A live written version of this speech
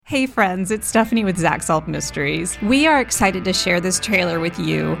Hey friends, it's Stephanie with Zach Solved Mysteries. We are excited to share this trailer with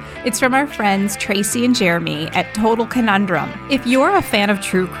you. It's from our friends Tracy and Jeremy at Total Conundrum. If you're a fan of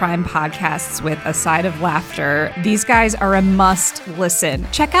true crime podcasts with a side of laughter, these guys are a must listen.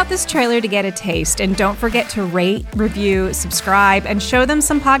 Check out this trailer to get a taste, and don't forget to rate, review, subscribe, and show them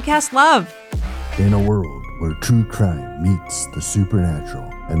some podcast love. In a world where true crime meets the supernatural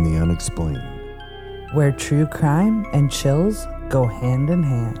and the unexplained, where true crime and chills go hand in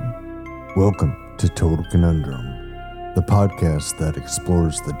hand. Welcome to Total Conundrum, the podcast that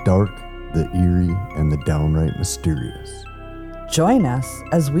explores the dark, the eerie, and the downright mysterious. Join us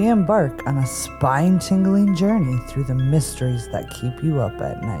as we embark on a spine-tingling journey through the mysteries that keep you up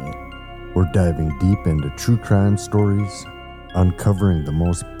at night. We're diving deep into true crime stories, uncovering the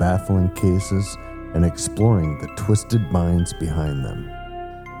most baffling cases, and exploring the twisted minds behind them.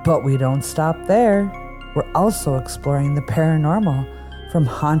 But we don't stop there. We're also exploring the paranormal, from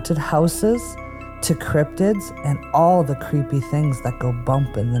haunted houses to cryptids and all the creepy things that go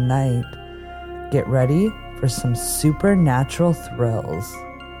bump in the night. Get ready for some supernatural thrills.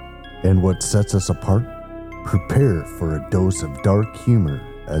 And what sets us apart? Prepare for a dose of dark humor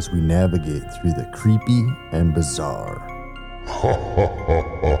as we navigate through the creepy and bizarre.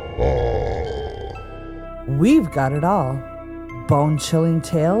 We've got it all. Bone-chilling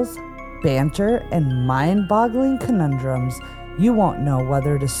tales, banter, and mind-boggling conundrums. You won't know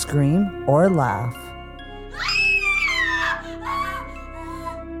whether to scream or laugh.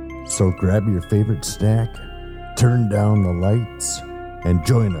 So grab your favorite snack, turn down the lights, and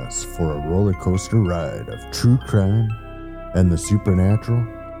join us for a roller coaster ride of true crime and the supernatural,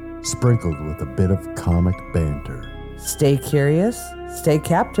 sprinkled with a bit of comic banter. Stay curious, stay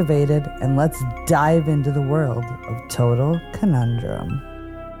captivated, and let's dive into the world of Total Conundrum.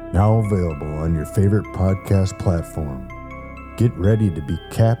 Now available on your favorite podcast platform. Get ready to be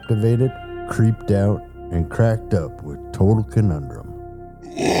captivated, creeped out, and cracked up with Total Conundrum.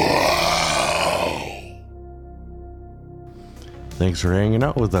 Thanks for hanging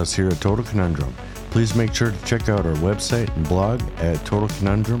out with us here at Total Conundrum. Please make sure to check out our website and blog at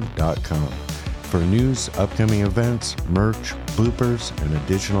totalconundrum.com for news, upcoming events, merch, bloopers, and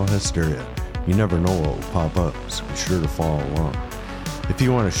additional hysteria. You never know what will pop up, so be sure to follow along. If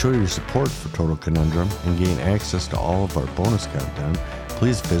you want to show your support for Total Conundrum and gain access to all of our bonus content,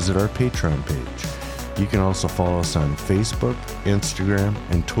 please visit our Patreon page. You can also follow us on Facebook, Instagram,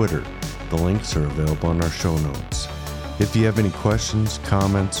 and Twitter. The links are available in our show notes. If you have any questions,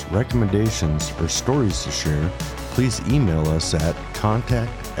 comments, recommendations, or stories to share, please email us at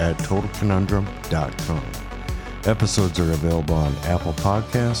contact@totalconundrum.com. Episodes are available on Apple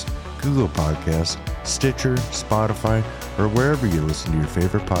Podcasts, Google Podcasts, Stitcher, Spotify, or wherever you listen to your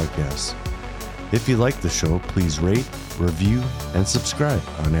favorite podcasts. If you like the show, please rate, review, and subscribe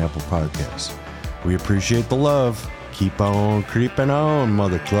on Apple Podcasts. We appreciate the love. Keep on creeping on,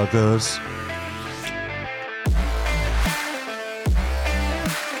 mother cluckers.